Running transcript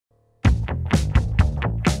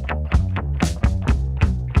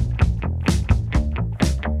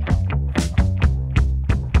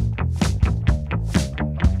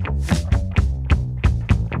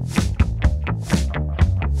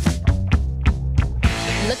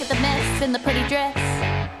Look at the mess in the pretty dress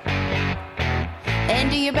and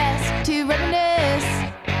do your best to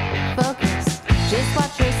reminisce. Focus, just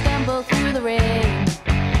watch her stumble through the rain.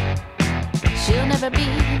 She'll never be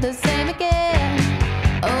the same again.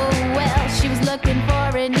 Oh well, she was looking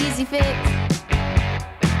for an easy fix,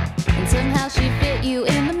 and somehow she fit you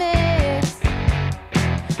in the mix.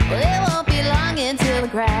 Well, it won't be long until the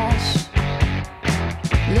crash.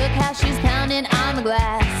 Look how she's pounding on the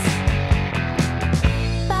glass.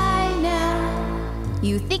 By now,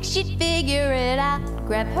 you think she'd figure it out.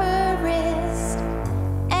 Grab her wrist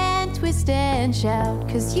and twist and shout,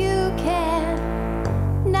 'cause you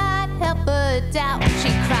can not help but doubt.